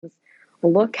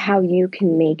look how you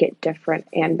can make it different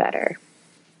and better.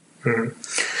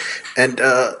 Mm-hmm. And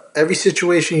every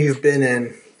situation you've been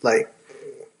in, like,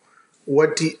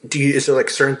 what do you? Is there like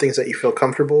certain things that you feel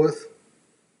comfortable with?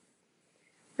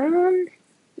 Um,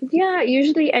 yeah,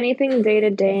 usually anything day to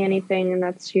day, anything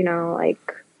that's,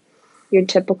 like your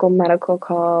typical medical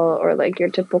call or like your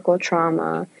typical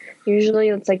trauma. Usually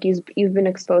it's like you've been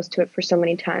exposed to it for so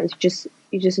many times.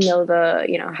 You just know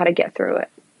how to get through it.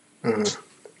 Mm-hmm.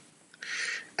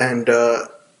 And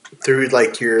through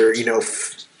like your,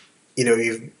 you've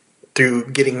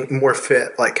through getting more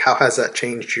fit, like how has that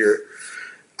changed your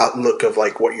outlook of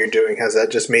like what you're doing? Has that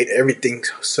just made everything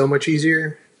so much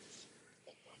easier?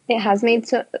 It has made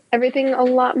everything a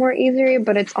lot more easier,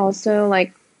 but it's also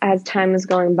like as time is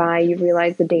going by, you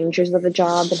realize the dangers of the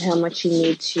job and how much you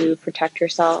need to protect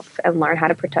yourself and learn how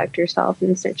to protect yourself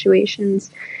in situations.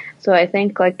 So I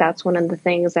think like that's one of the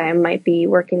things I might be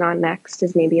working on next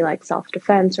is maybe like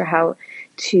self-defense or how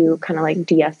to kind of like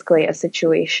de-escalate a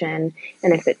situation.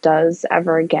 And if it does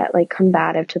ever get like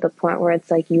combative to the point where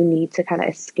it's like you need to kind of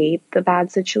escape the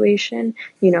bad situation,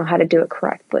 you know how to do it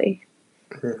correctly.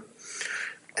 Mm-hmm.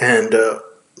 And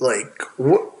like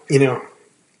what you're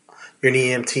an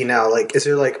EMT now. Like, is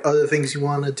there like other things you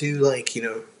want to do? Like,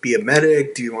 be a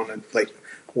medic? Do you want to like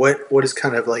what is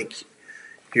kind of like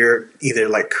your either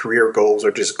like career goals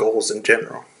or just goals in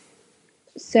general?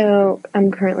 So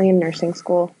I'm currently in nursing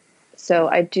school. So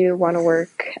I do want to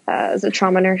work as a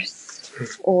trauma nurse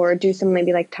or do some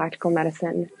maybe like tactical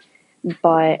medicine.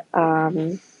 But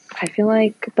I feel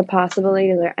like the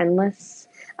possibilities are endless.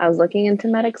 I was looking into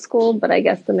medic school, but I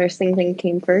guess the nursing thing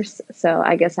came first. So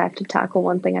I guess I have to tackle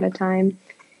one thing at a time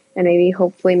and maybe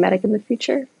hopefully medic in the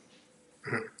future.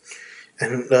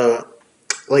 And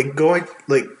like going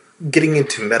like getting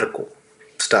into medical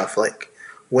stuff. Like,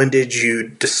 when did you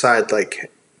decide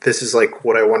like this is like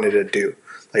what I wanted to do?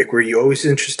 Like, were you always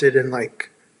interested in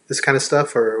like this kind of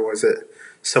stuff, or was it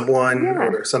someone Yeah.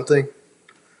 or something?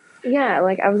 Yeah.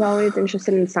 Like I was always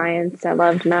interested in science. I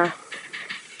loved math.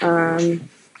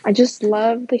 I just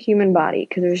love the human body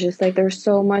because there's just like there's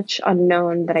so much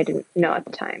unknown that I didn't know at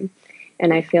the time.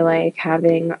 And I feel like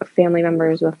having family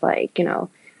members with like,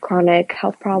 chronic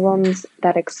health problems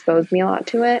that exposed me a lot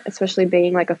to it, especially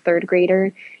being like a third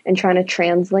grader and trying to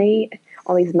translate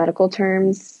all these medical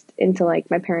terms into like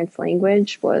my parents'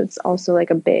 language was also like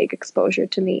a big exposure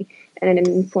to me and an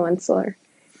influencer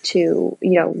to,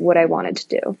 what I wanted to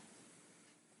do.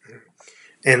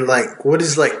 And like, what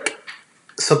is like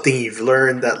something you've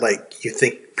learned that like you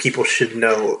think people should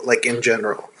know, like in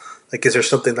general? Like, is there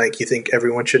something like you think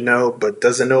everyone should know but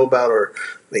doesn't know about, or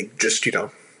like just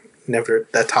never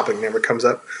that topic never comes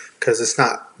up because it's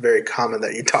not very common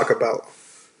that you talk about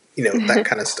that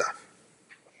kind of stuff.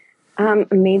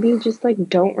 Maybe just like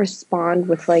don't respond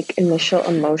with like initial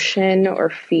emotion or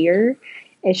fear.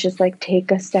 It's just like take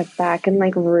a step back and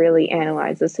like really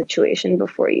analyze the situation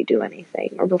before you do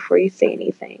anything or before you say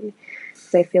anything.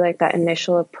 So I feel like that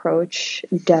initial approach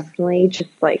definitely just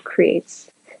like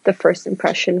creates the first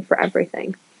impression for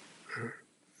everything.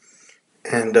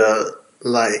 And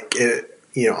like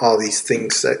all these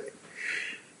things that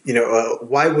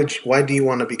why do you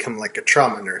want to become like a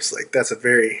trauma nurse? Like, that's a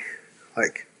very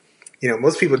like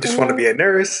most people just want to Uh, be a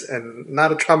nurse and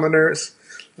not a trauma nurse.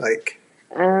 Like,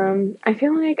 I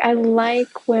feel like I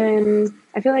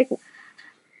feel like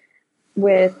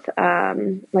with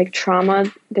like trauma,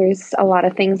 there's a lot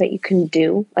of things that you can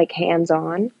do like hands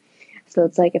on. So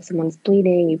it's like if someone's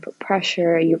bleeding, you put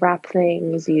pressure, you wrap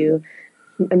things, you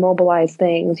immobilize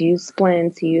things, you use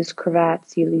splints, you use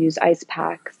cravats, you use ice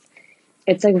packs.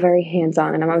 It's like very hands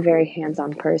on, and I'm a very hands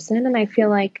on person. And I feel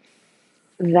like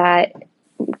that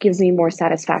gives me more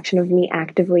satisfaction of me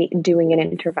actively doing an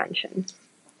intervention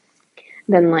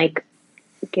than like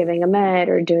giving a med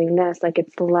or doing this. Like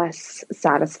it's less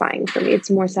satisfying for me.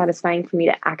 It's more satisfying for me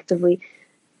to actively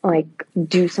like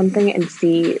do something and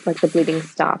see like the bleeding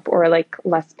stop or like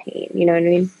less pain. You know what I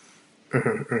mean?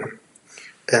 mm-hmm.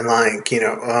 And like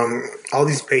all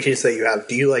these patients that you have,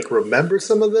 do you like remember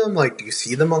some of them? Like, do you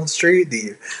see them on the street? Do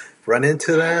you run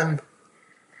into them?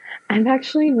 I'm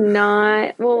actually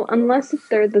not, well, unless if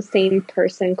they're the same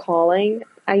person calling,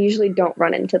 I usually don't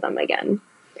run into them again.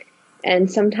 And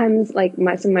sometimes, like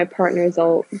some of my partners,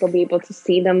 they'll be able to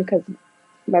see them because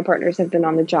my partners have been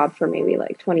on the job for maybe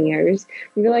like 20 years.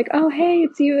 We'll be like, "Oh, hey,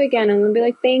 it's you again," and they'll be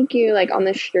like, "Thank you," like on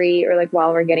the street or like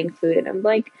while we're getting food. And I'm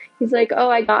like, he's like, "Oh,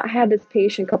 had this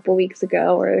patient a couple weeks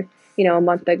ago, or a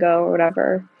month ago, or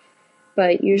whatever."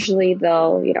 But usually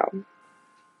they'll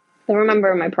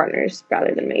remember my partners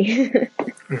rather than me.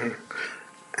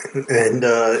 Mm-hmm. And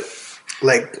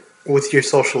like with your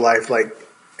social life, like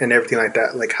and everything like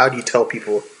that. Like, how do you tell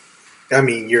people? I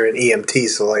mean, you're an EMT,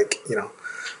 so like,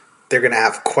 they're gonna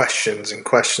have questions and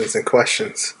questions and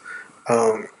questions.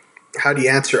 How do you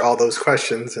answer all those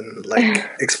questions and like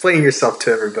explain yourself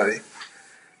to everybody?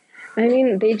 I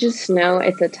mean, they just know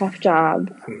it's a tough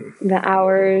job. The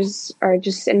hours are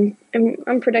just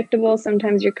unpredictable.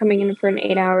 Sometimes you're coming in for an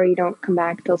 8 hour, you don't come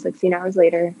back till 16 hours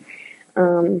later.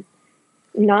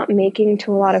 Not making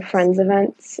to a lot of friends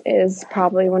events is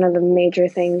probably one of the major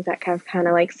things that have kind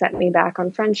of like set me back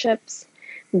on friendships.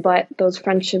 But those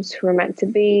friendships who are meant to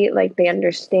be, like, they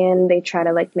understand, they try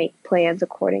to like make plans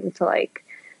according to like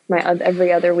my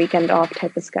every other weekend off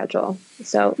type of schedule.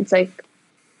 So it's like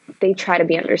they try to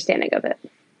be understanding of it.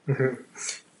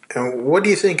 And what do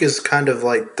you think is kind of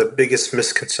like the biggest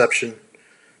misconception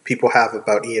people have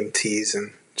about EMTs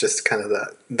and just kind of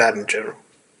that in general?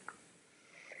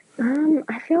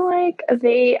 I feel like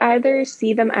they either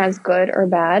see them as good or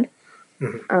bad,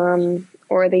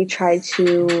 or they try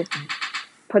to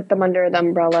put them under the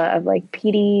umbrella of like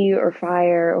PD or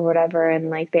fire or whatever,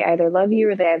 and like they either love you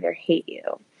or they either hate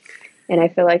you. And I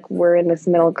feel like we're in this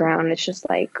middle ground. It's just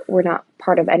like we're not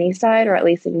part of any side, or at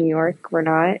least in New York, we're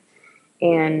not.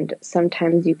 And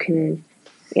sometimes you can,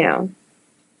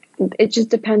 it just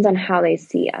depends on how they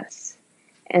see us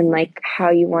and like how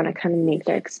you want to kind of make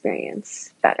their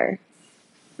experience better.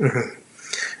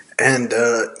 And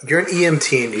you're an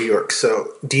EMT in New York,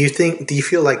 so do you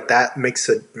feel like that makes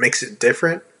it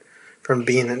different from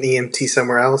being an EMT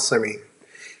somewhere else? I mean,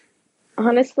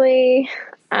 honestly,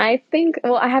 I think,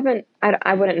 well,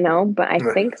 I wouldn't know, but I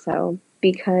think so,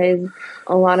 because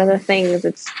a lot of the things,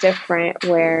 it's different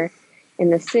where in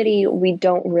the city, we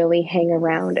don't really hang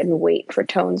around and wait for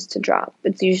tones to drop.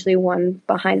 It's usually one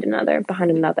behind another.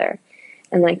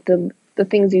 And like the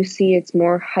things you see, it's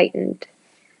more heightened.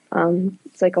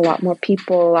 It's like a lot more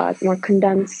people, a lot more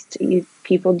condensed.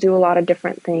 People do a lot of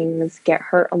different things, get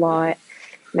hurt a lot.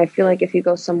 And I feel like if you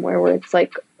go somewhere where it's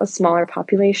like a smaller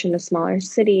population, a smaller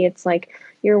city, it's like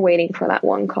you're waiting for that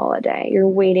one call a day. You're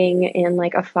waiting in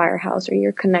like a firehouse, or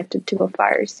you're connected to a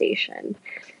fire station,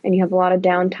 and you have a lot of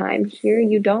downtime. Here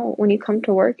you don't. When you come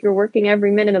to work, you're working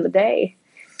every minute of the day.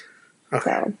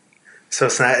 Okay. So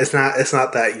it's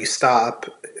not that you stop.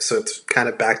 So it's kind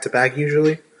of back to back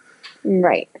usually.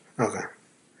 Right. Okay.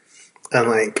 And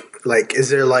like, is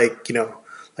there like,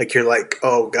 like you're like,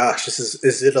 oh gosh,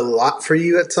 is it a lot for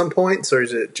you at some points, or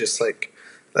is it just like,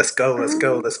 let's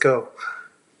go.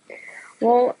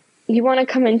 Well, you want to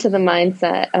come into the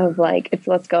mindset of like, it's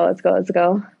let's go,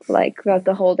 like throughout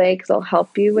the whole day, because it'll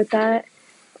help you with that,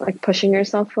 like pushing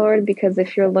yourself forward. Because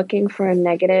if you're looking for a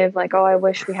negative, like, oh, I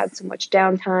wish we had so much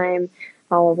downtime,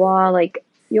 blah, blah, blah, like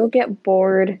you'll get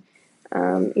bored.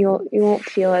 You won't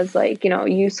feel as like,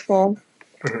 useful.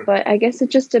 But I guess it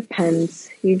just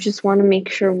depends. You just want to make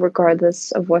sure,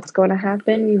 regardless of what's going to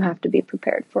happen, you have to be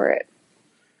prepared for it.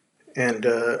 And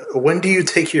when do you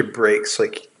take your breaks?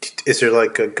 Like, is there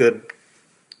like a good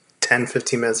 10,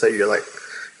 15 minutes that you're like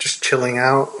just chilling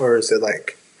out, or is it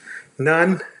like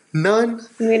none?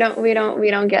 We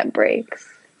don't get breaks.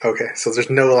 Okay, so there's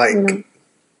no like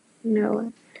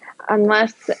no,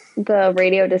 unless the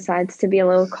radio decides to be a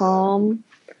little calm.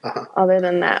 Other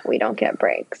than that, we don't get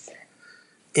breaks.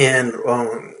 And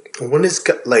what is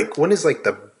the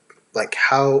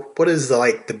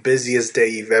busiest day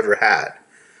you've ever had?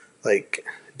 Like,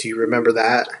 do you remember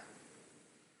that?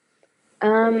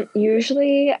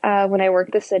 Usually, when I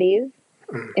work the cities,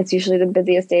 it's usually the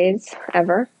busiest days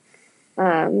ever.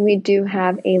 We do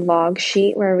have a log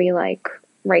sheet where we like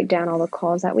write down all the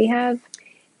calls that we have,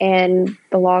 and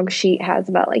the log sheet has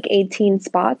about like 18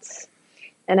 spots.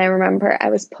 And I remember I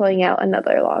was pulling out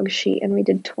another log sheet, and we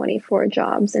did 24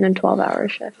 jobs in a 12-hour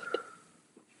shift.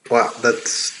 Wow,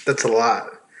 that's a lot.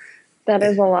 That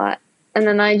is a lot. And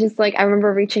then I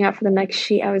remember reaching out for the next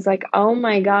sheet. I was like, oh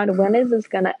my God, when is this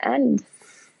going to end?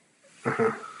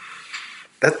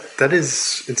 That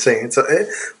is insane.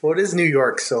 It is New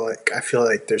York, so like I feel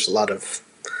like there's a lot of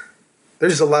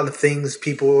things,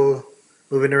 people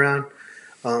moving around.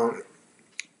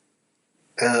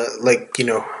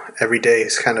 Every day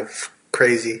is kind of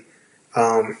crazy.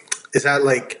 Is that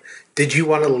like, did you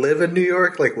want to live in New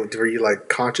York? Like, were you like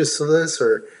conscious of this,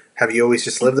 or have you always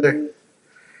just lived there?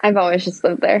 I've always just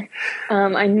lived there.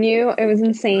 I knew it was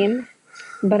insane,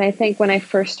 but I think when I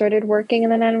first started working in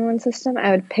the 911 system,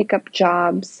 I would pick up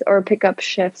jobs or pick up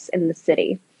shifts in the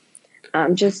city,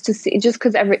 just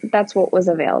because that's what was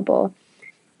available.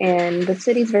 And the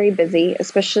city's very busy,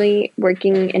 especially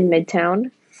working in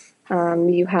Midtown.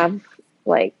 You have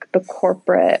like the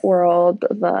corporate world,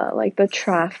 the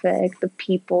traffic, the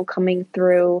people coming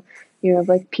through, You have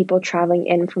like people traveling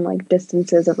in from like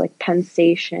distances of like Penn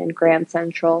Station, Grand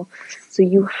Central. So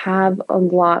you have a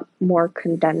lot more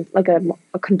condensed, like a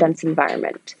condensed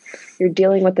environment. You're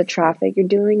dealing with the traffic. You're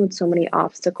dealing with so many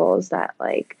obstacles that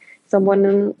like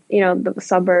someone in, the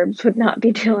suburbs would not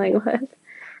be dealing with.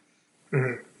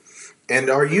 Mm-hmm. And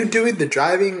are you doing the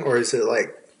driving, or is it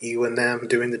like you and them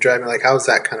doing the driving? Like, how does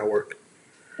that kind of work?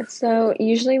 So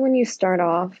usually when you start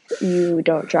off, you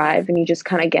don't drive and you just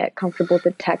kind of get comfortable with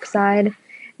the tech side.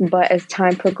 But as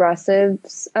time progress, you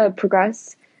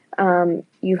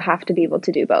have to be able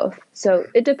to do both. So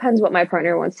it depends what my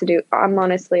partner wants to do. I'm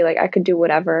honestly like I could do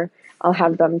whatever. I'll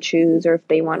have them choose, or if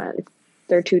they want to, if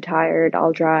they're too tired,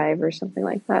 I'll drive or something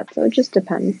like that. So it just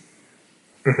depends.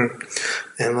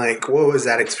 Mm-hmm. And like, what was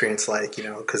that experience like?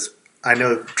 Because I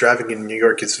know driving in New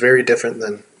York is very different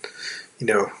than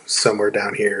somewhere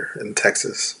down here in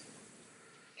Texas.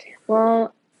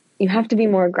 Well, you have to be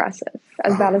more aggressive.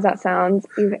 As bad as that sounds,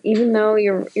 even though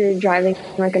you're driving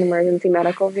like an emergency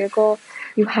medical vehicle,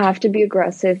 you have to be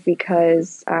aggressive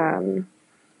because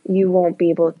you won't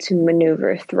be able to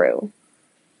maneuver through.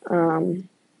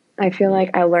 I feel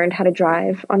like I learned how to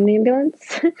drive on an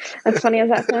ambulance. As funny as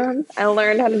that sounds, I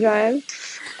learned how to drive.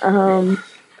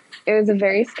 It was a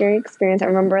very scary experience. I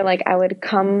remember like I would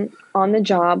come on the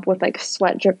job with like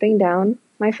sweat dripping down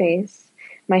my face.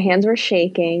 My hands were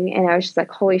shaking and I was just like,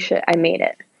 holy shit, I made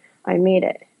it. I made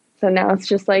it. So now it's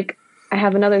just like I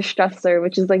have another stressor,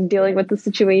 which is like dealing with the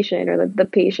situation or the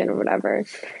patient or whatever.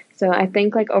 So I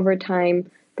think like over time,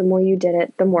 the more you did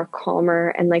it, the more calmer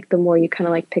and like the more you kind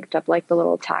of like picked up like the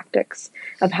little tactics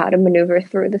of how to maneuver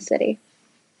through the city.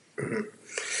 Mm-hmm.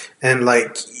 And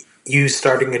like you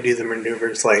starting to do the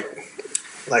maneuvers, like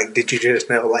did you just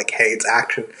know like, hey, it's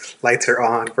action, lights are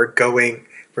on, we're going,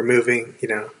 we're moving,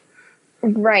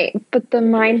 Right. But the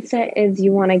mindset is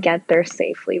you want to get there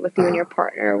safely with you and your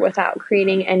partner without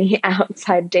creating any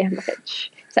outside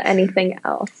damage to anything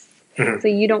else. Mm-hmm. So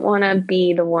you don't want to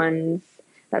be the ones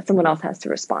that someone else has to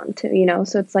respond to.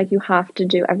 So it's like you have to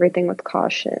do everything with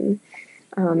caution.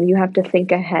 You have to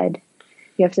think ahead.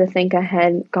 You have to think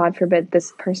ahead. God forbid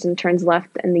this person turns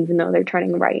left, and even though they're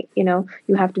turning right, you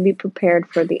have to be prepared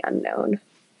for the unknown.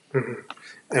 Mm-hmm.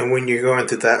 And when you're going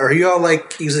through that, are you all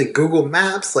like using Google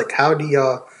Maps? Like, how do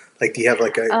y'all like? Do you have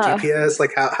like a GPS?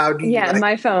 Like, how do you? Yeah,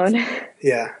 my phone.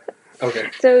 Yeah. Okay.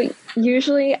 So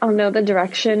usually I'll know the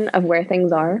direction of where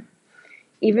things are.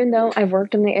 Even though I've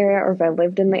worked in the area or if I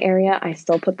lived in the area, I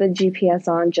still put the GPS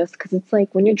on just because it's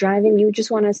like when you're driving, you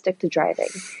just want to stick to driving.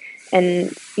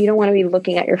 And you don't want to be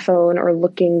looking at your phone or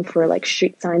looking for like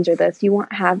street signs or this. You want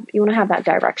to have that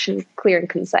direction clear and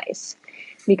concise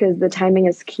because the timing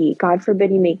is key. God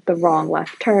forbid you make the wrong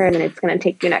left turn and it's going to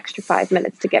take you an extra 5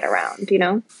 minutes to get around.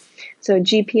 So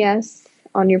GPS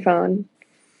on your phone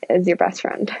is your best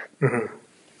friend. Mm-hmm.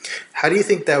 How do you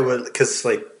think that would? Because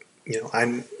like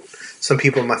some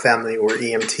people in my family were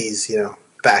EMTs.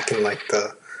 Back in like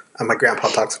my grandpa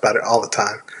talks about it all the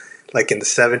time. Like in the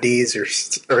 70s or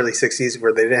early 60s,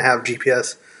 where they didn't have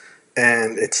GPS,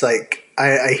 and it's like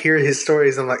I hear his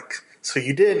stories. I'm like, so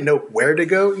you didn't know where to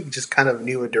go? You just kind of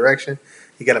knew a direction.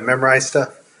 You got to memorize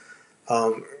stuff.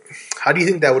 How do you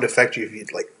think that would affect you if you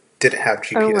like didn't have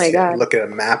GPS? Oh my God. Look at a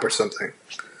map or something.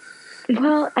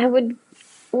 Well, I would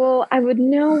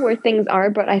know where things are,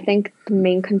 but I think the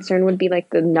main concern would be like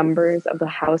the numbers of the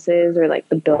houses or like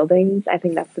the buildings. I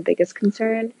think that's the biggest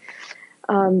concern.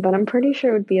 But I'm pretty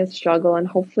sure it would be a struggle, and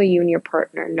hopefully you and your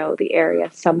partner know the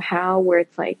area somehow where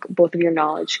it's like both of your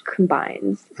knowledge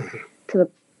combines to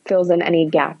fills in any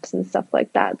gaps and stuff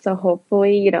like that. So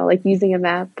hopefully, like using a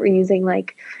map or using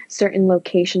like certain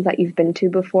locations that you've been to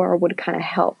before would kind of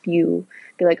help you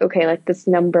be like, okay, like this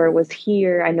number was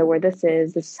here. I know where this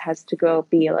is. This has to go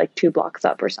be like 2 blocks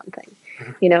up or something,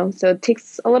 So it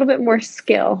takes a little bit more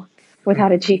skill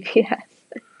without a GPS.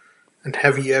 And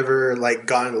have you ever like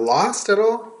gotten lost at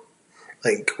all?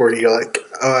 Like where you're like,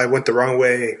 oh, I went the wrong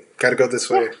way. Got to go this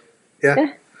way.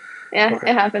 Yeah. Yeah,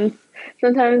 okay. It happens.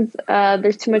 Sometimes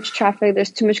there's too much traffic. There's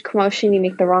too much commotion. You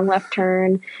make the wrong left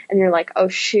turn, and you're like, oh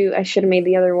shoot, I should have made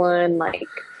the other one. Like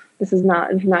this is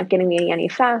not getting me any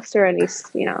faster.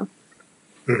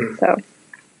 Mm-hmm. So.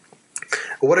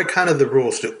 What are kind of the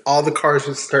rules? Do all the cars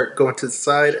just start going to the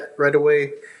side right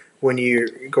away when you're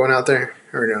going out there,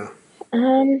 or no?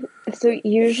 So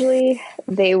usually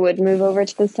they would move over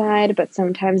to the side, but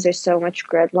sometimes there's so much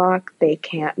gridlock they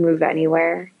can't move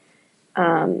anywhere.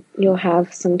 You'll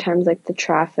have sometimes like the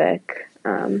traffic,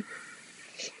 the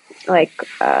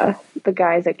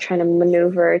guys like trying to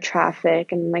maneuver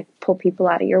traffic and like pull people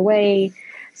out of your way.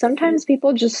 Sometimes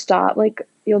people just stop, like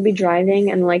you'll be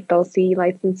driving and like they'll see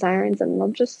lights and sirens and they'll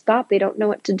just stop. They don't know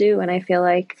what to do. And I feel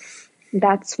like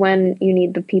that's when you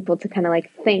need the people to kind of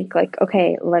like think like,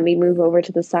 okay, let me move over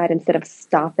to the side instead of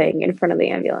stopping in front of the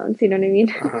ambulance. You know what I mean?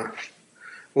 Uh-huh.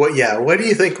 Well, yeah. What do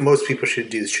you think most people should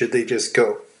do? Should they just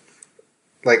go,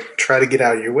 like, try to get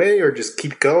out of your way, or just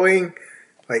keep going?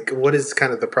 Like, what is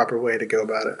kind of the proper way to go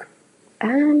about it?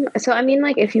 So I mean,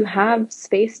 like, if you have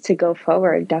space to go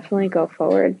forward, definitely go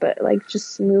forward, but like,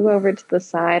 just move over to the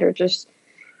side, or just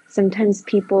sometimes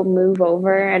people move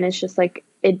over and it's just like,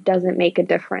 it doesn't make a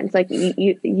difference. Like,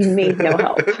 you made no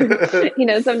help.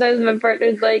 Sometimes my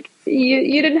partner's like,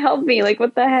 you didn't help me. Like,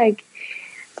 what the heck?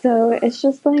 So it's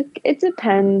just like, it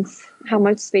depends how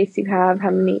much space you have, how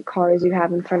many cars you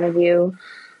have in front of you,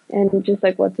 and just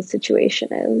like what the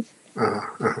situation is.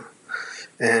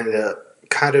 And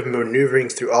kind of maneuvering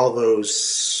through all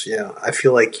those, I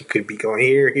feel like you could be going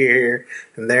here,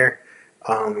 and there.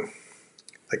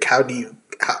 Like,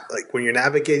 like, when you're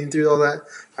navigating through all that,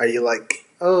 are you like,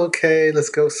 oh, okay, let's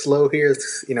go slow here,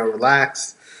 let's,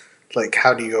 relax? Like,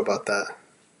 how do you go about that?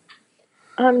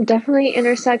 Definitely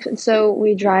intersection. So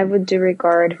we drive with due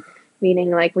regard,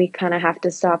 meaning like we kind of have to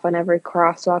stop on every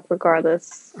crosswalk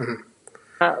regardless. Mm-hmm.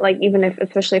 Like, even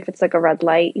especially if it's like a red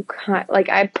light, you can't, like,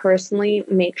 I personally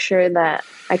make sure that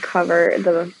I cover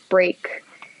the brake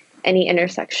any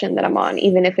intersection that I'm on,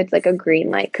 even if it's like a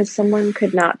green light, because someone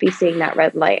could not be seeing that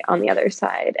red light on the other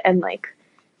side and like,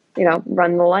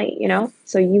 run the light,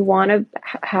 So you want to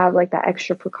have like that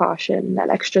extra precaution, that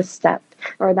extra step,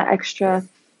 or that extra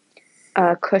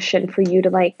cushion for you to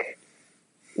like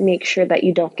make sure that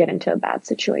you don't get into a bad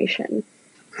situation.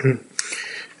 Mm-hmm.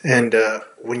 And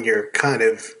when you're kind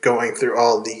of going through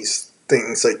all these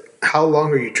things, like, how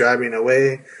long are you driving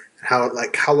away? How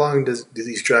long do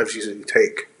these drives usually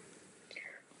take?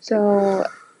 So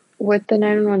with the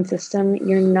 911 system,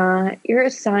 you're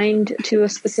assigned to a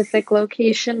specific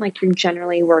location. Like, you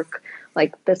generally work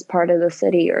like this part of the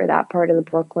city or that part of the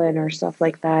Brooklyn or stuff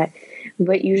like that.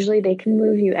 But usually they can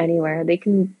move you anywhere. They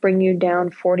can bring you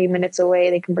down 40 minutes away.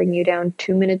 They can bring you down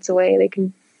 2 minutes away. They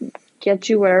can get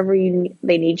you wherever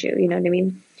they need you. You know what I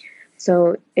mean?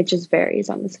 So it just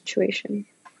varies on the situation.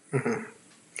 Mm-hmm.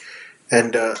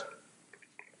 And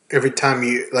every time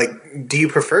you, like, do you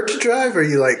prefer to drive, or are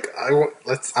you like,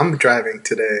 I'm driving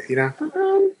today,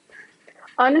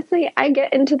 Honestly, I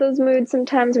get into those moods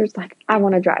sometimes where it's like, I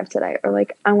want to drive today, or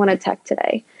like, I want to tech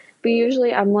today. But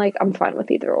usually I'm like, I'm fine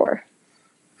with either or.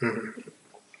 Mm-hmm.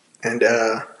 And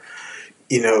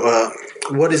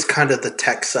what is kind of the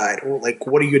tech side? Like,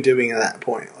 what are you doing at that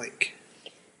point? Like,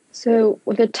 so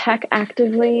the tech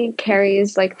actively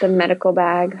carries like the medical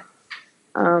bag.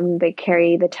 They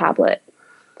carry the tablet,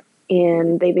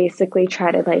 and they basically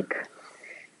try to like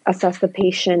assess the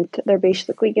patient. They're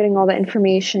basically getting all the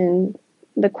information,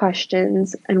 the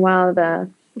questions, and while the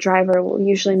driver will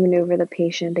usually maneuver the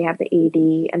patient, they have the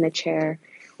AD and the chair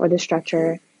or the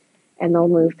stretcher, and they'll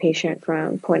move patient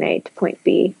from point A to point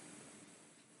B.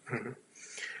 mm-hmm.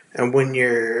 And when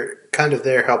you're kind of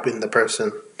there helping the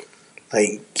person,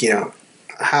 like,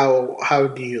 how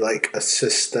do you like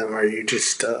assist them? Are you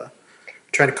just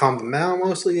trying to calm them down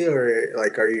mostly, or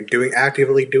like, are you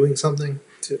actively doing something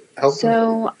to help them?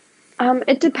 So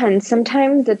it depends.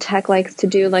 Sometimes the tech likes to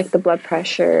do like the blood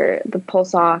pressure, the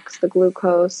pulse ox, the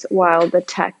glucose, while the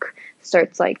tech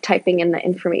starts like typing in the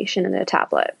information in the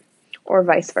tablet, or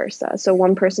vice versa. So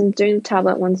one person's doing the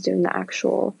tablet, one's doing the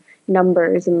actual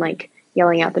numbers and like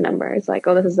yelling out the numbers, like,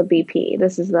 oh, this is the BP,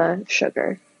 this is the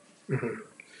sugar. Mm-hmm.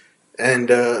 And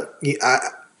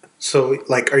so,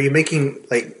 like, are you making,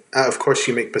 like, of course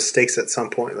you make mistakes at some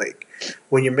point. Like,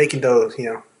 when you're making those,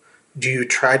 do you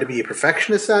try to be a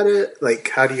perfectionist at it? Like,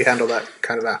 how do you handle that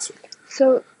kind of aspect?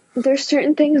 So there's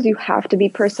certain things you have to be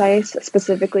precise,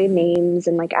 specifically names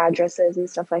and like addresses and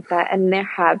stuff like that. And there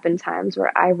have been times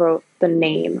where I wrote the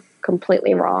name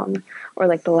completely wrong, or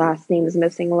like the last name is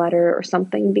missing a letter or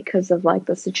something because of like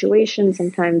the situation.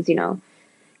 Sometimes,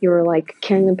 you're like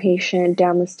carrying the patient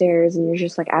down the stairs and you're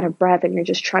just like out of breath and you're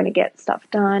just trying to get stuff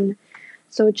done.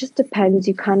 So it just depends.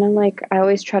 You kind of like, I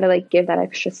always try to like give that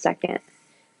extra second.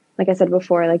 Like I said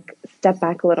before, like step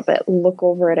back a little bit, look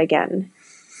over it again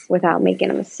without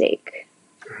making a mistake.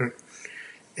 Mm-hmm.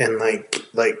 And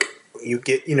like you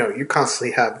get, you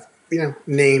constantly have,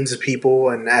 names of people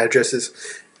and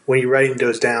addresses. When you're writing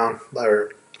those down,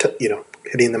 or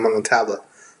hitting them on the tablet,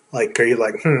 like, are you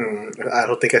like, I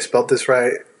don't think I spelled this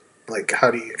right? Like,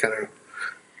 how do you kind of?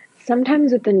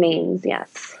 Sometimes with the names,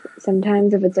 yes.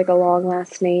 Sometimes if it's like a long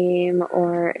last name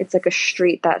or it's like a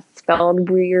street that's spelled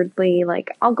weirdly,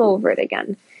 like I'll go over it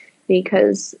again,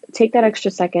 because take that extra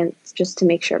second just to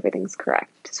make sure everything's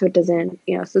correct, so it doesn't,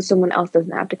 so someone else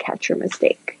doesn't have to catch your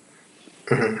mistake.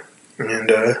 And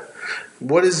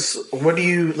what do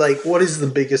you like? What is the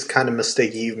biggest kind of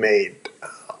mistake you've made?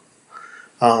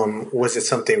 Was it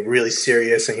something really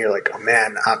serious, and you're like, oh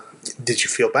man, did you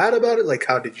feel bad about it? Like,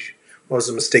 what was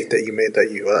the mistake that you made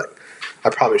that you were like, I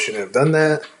probably shouldn't have done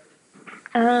that?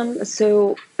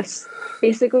 So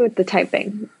basically with the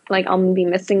typing, like I'll be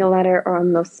missing a letter or I'll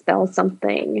misspell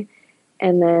something,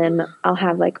 and then I'll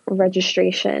have like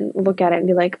registration look at it and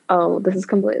be like, oh, this is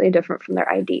completely different from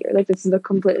their ID, or like this is a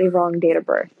completely wrong date of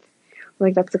birth,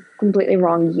 like that's a completely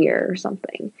wrong year or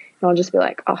something. And I'll just be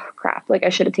like, oh crap, like I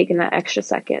should have taken that extra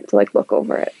second to like look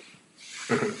over it.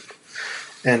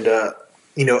 And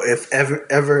if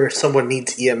ever someone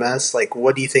needs EMS, like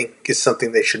what do you think is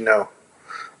something they should know?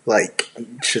 Like,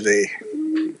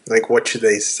 what should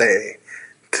they say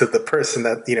to the person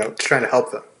that, trying to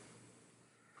help them?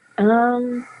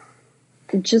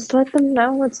 Just let them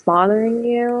know what's bothering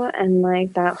you, and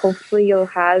like that hopefully you'll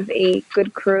have a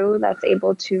good crew that's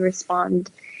able to respond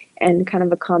and kind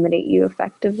of accommodate you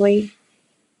effectively.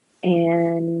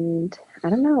 And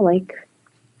I don't know, like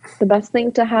the best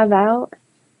thing to have out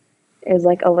is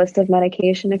like a list of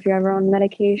medication if you're ever on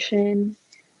medication,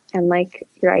 and like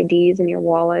your IDs and your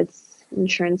wallets,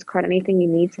 insurance card, anything you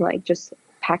need to like just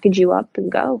package you up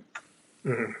and go.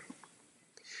 Mm-hmm.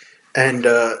 And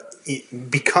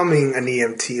becoming an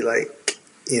EMT,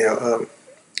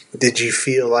 did you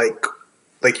feel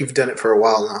like you've done it for a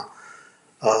while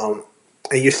now,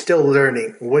 and you're still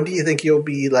learning? When do you think you'll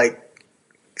be like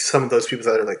some of those people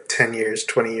that are like 10 years,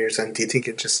 20 years, and do you think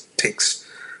it just takes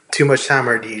too much time,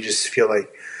 or do you just feel like,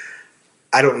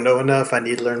 I don't know enough, I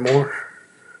need to learn more?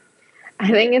 I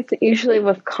think it's usually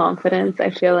with confidence. I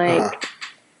feel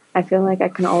like I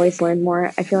can always learn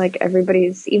more. I feel like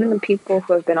even the people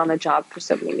who have been on the job for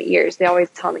so many years, they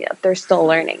always tell me that they're still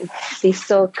learning. They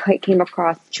still came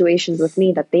across situations with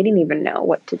me that they didn't even know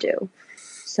what to do.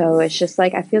 So it's just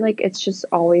like, I feel like it's just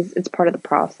always, it's part of the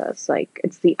process. Like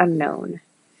it's the unknown.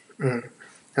 Mm.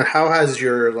 And how has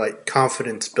your like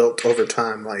confidence built over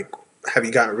time? Like, have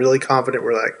you gotten really confident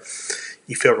where like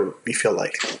you feel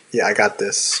like, yeah, I got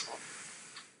this?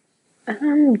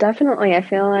 Definitely. I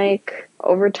feel like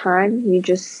over time, you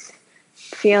just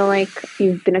feel like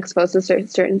you've been exposed to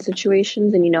certain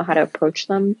situations and you know how to approach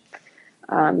them.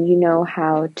 You know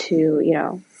how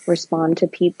to, respond to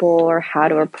people, or how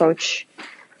to approach,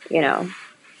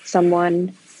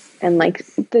 someone. And like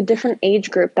the different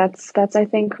age group, that's I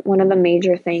think one of the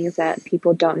major things that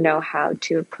people don't know how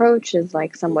to approach is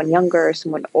like someone younger or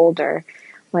someone older.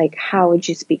 Like, how would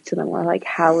you speak to them? Or like,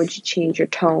 how would you change your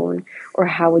tone? Or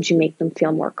how would you make them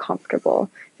feel more comfortable?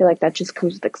 I feel like that just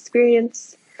comes with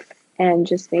experience, and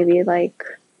just maybe like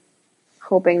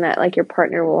hoping that like your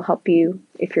partner will help you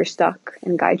if you're stuck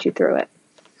and guide you through it.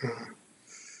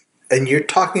 And you're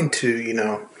talking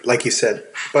to, like you said,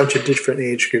 a bunch of different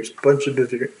age groups, a bunch of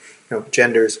different,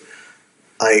 genders.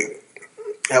 Like,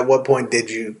 at what point did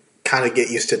you kind of get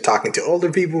used to talking to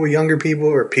older people, younger people,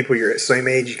 or people your same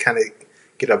age? You kind of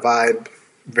get a vibe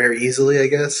very easily, I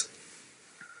guess.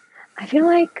 I feel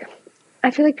like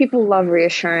people love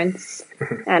reassurance,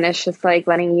 and it's just like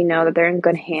letting you know that they're in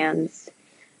good hands.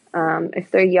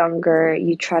 If they're younger,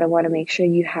 you try to want to make sure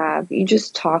you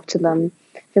just talk to them.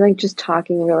 I feel like just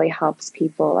talking really helps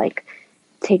people like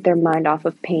take their mind off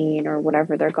of pain or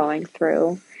whatever they're going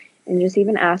through, and just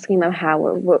even asking them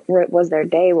what was their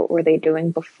day, what were they doing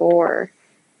before,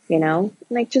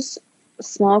 like just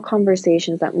small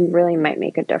conversations that really might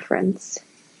make a difference.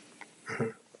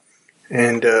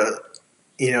 And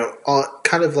all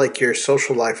kind of like your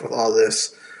social life with all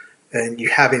this, and you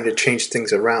having to change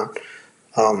things around,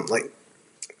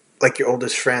 like your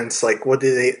oldest friends, like what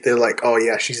do they're like, oh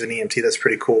yeah, she's an EMT, that's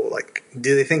pretty cool. Like,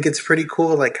 do they think it's pretty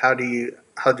cool? Like, how do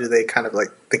they kind of like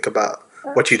think about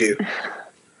what you do?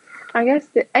 I guess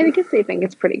they think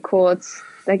it's pretty cool.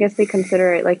 I guess they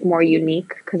consider it like more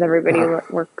unique because everybody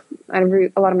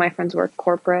a lot of my friends work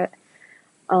corporate.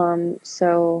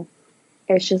 So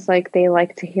it's just like they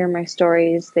like to hear my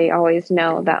stories. They always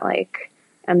know that like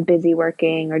I'm busy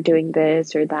working or doing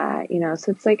this or that,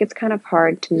 so it's like it's kind of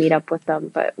hard to meet up with them,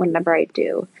 but whenever I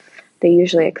do, they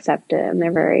usually accept it, and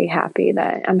they're very happy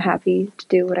that I'm happy to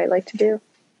do what I like to do.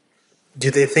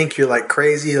 Do they think you're like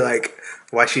crazy? Like,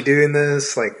 why is she doing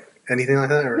this? Like anything like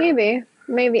that? Or? Maybe.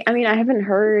 I mean, I haven't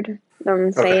heard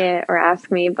them say it or ask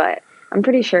me, but I'm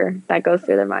pretty sure that goes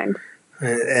through their mind.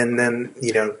 And then,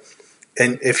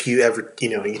 and if you ever,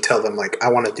 you tell them like, I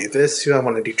want to do this, I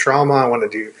want to do trauma, I want to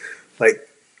do like,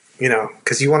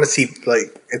 because you want to see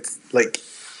like, it's like,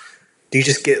 do you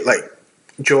just get like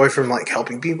joy from like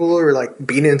helping people or like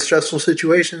being in stressful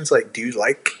situations? Like, do you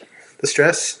like the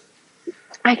stress?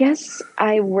 I guess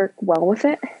I work well with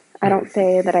it. I don't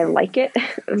say that I like it,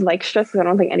 like stress, 'cause I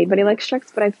don't think anybody likes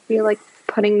stress, but I feel like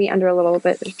putting me under a little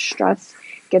bit of stress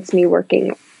gets me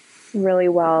working really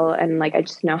well, and like I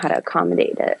just know how to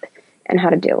accommodate it and how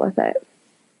to deal with it.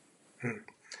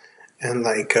 And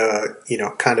like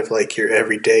kind of like your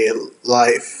everyday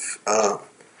life,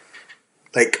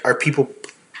 like are people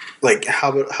like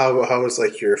how is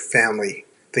like your family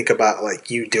think about like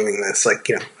you doing this? Like,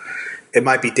 it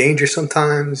might be dangerous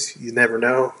sometimes, you never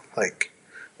know. Like,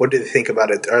 what do they think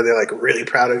about it? Are they like really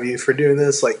proud of you for doing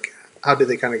this? Like, how do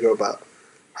they kind of go about,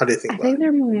 how do they think I about think it?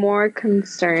 they're more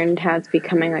concerned how it's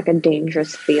becoming like a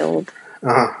dangerous field,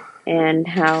 Uh-huh. and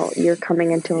how you're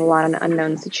coming into a lot of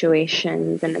unknown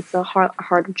situations, and it's a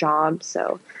hard job,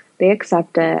 so they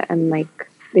accept it, and like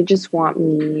they just want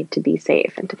me to be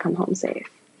safe and to come home safe.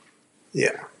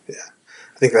 Yeah, yeah,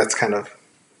 I think that's kind of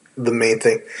the main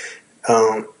thing.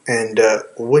 And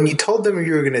when you told them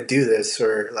you were going to do this,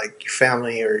 or like your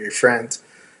family or your friends,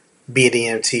 be an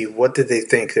EMT, what did they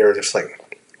think? They were just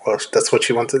like, well, that's what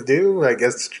you want to do? I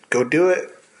guess go do it.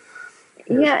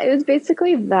 Yeah, it was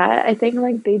basically that. I think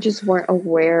like they just weren't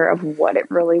aware of what it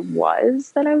really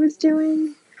was that I was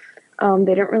doing.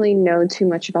 They didn't really know too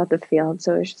much about the field,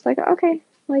 so it was just like, okay,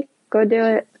 like go do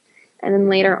it. And then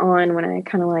later on, when I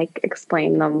kind of like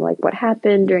explained them like what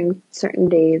happened during certain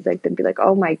days, like they'd be like,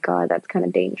 "Oh my god, that's kind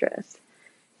of dangerous."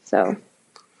 So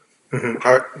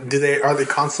Are they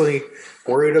constantly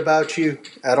worried about you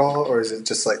at all, or is it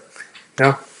just like,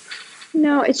 no?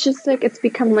 no, it's just like it's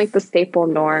become like the staple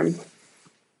norm.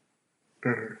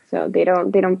 Mm-hmm. So they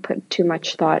don't put too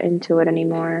much thought into it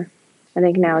anymore. I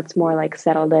think now it's more like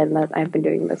settled in that I've been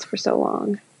doing this for so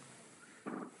long.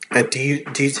 And do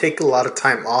you take a lot of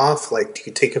time off? Like, do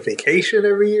you take a vacation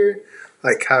every year?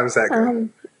 Like, how does that go?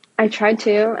 I tried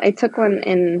to. I took one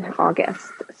in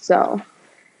August, so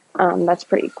that's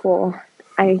pretty cool.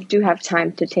 I do have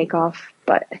time to take off,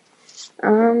 but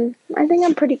I think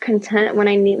I'm pretty content when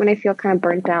I feel kind of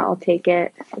burnt out. I'll take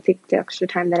it. I'll take the extra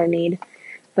time that I need,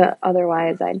 but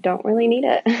otherwise, I don't really need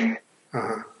it.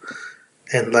 Uh-huh.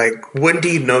 And like, when do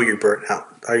you know you're burnt out?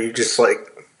 Are you just like,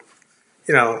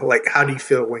 like, how do you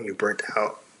feel when you're burnt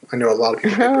out? I know a lot of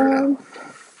people get burnt out. um,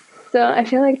 so I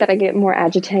feel like that I get more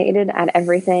agitated at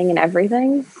everything and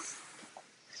everything.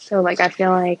 So like I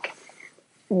feel like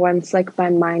once like my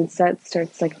mindset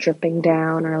starts like dripping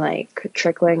down or like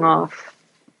trickling off,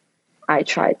 I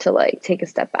try to like take a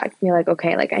step back and be like,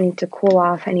 okay, like I need to cool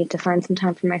off. I need to find some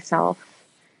time for myself.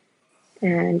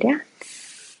 And yeah.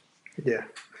 Yeah.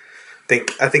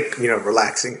 I think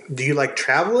relaxing. Do you like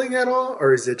traveling at all,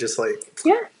 or is it just like,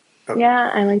 Yeah. okay?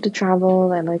 Yeah, I like to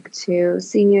travel. I like to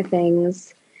see new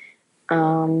things.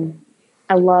 Um,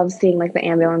 I love seeing like the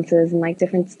ambulances in like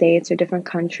different states or different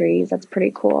countries. That's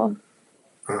pretty cool.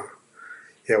 Uh,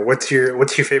 yeah. What's your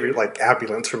favorite like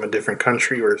ambulance from a different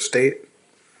country or state?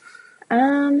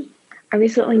 Um, I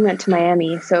recently went to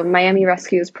Miami, so Miami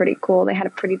Rescue is pretty cool. They had a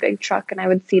pretty big truck, and I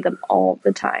would see them all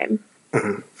the time.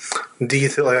 Do you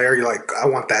feel like, are you like, I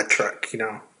want that truck?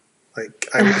 Like,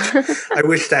 I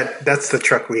wish that's the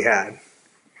truck we had.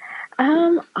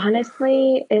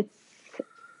 Honestly,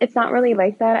 it's not really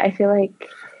like that. I feel like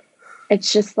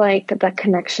it's just like the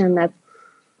connection that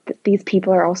these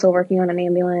people are also working on an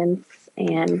ambulance,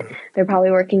 and they're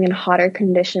probably working in hotter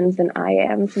conditions than I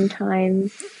am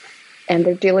sometimes, and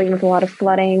they're dealing with a lot of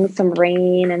flooding, some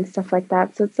rain and stuff like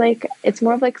that. So it's like it's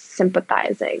more of like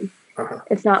sympathizing. Uh-huh.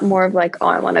 It's not more of like, oh,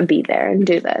 I want to be there and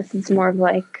do this. It's more of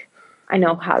like, I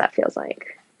know how that feels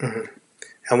like. And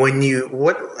how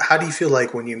do you feel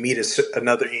like when you meet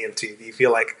another EMT? Do you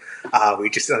feel like we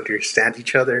just understand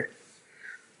each other?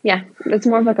 Yeah, it's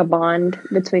more of like a bond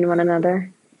between one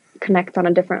another, connect on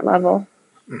a different level.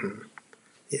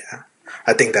 Yeah,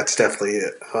 I think that's definitely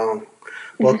it.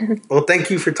 Well, thank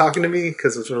you for talking to me,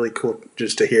 because it was really cool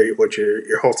just to hear what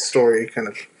your whole story, kind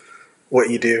of what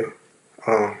you do.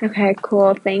 Okay,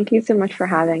 cool. Thank you so much for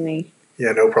having me.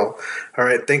 Yeah, no problem. All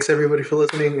right, thanks everybody for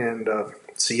listening, and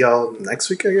see y'all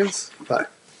next week, I guess. Bye.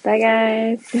 Bye,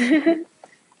 guys.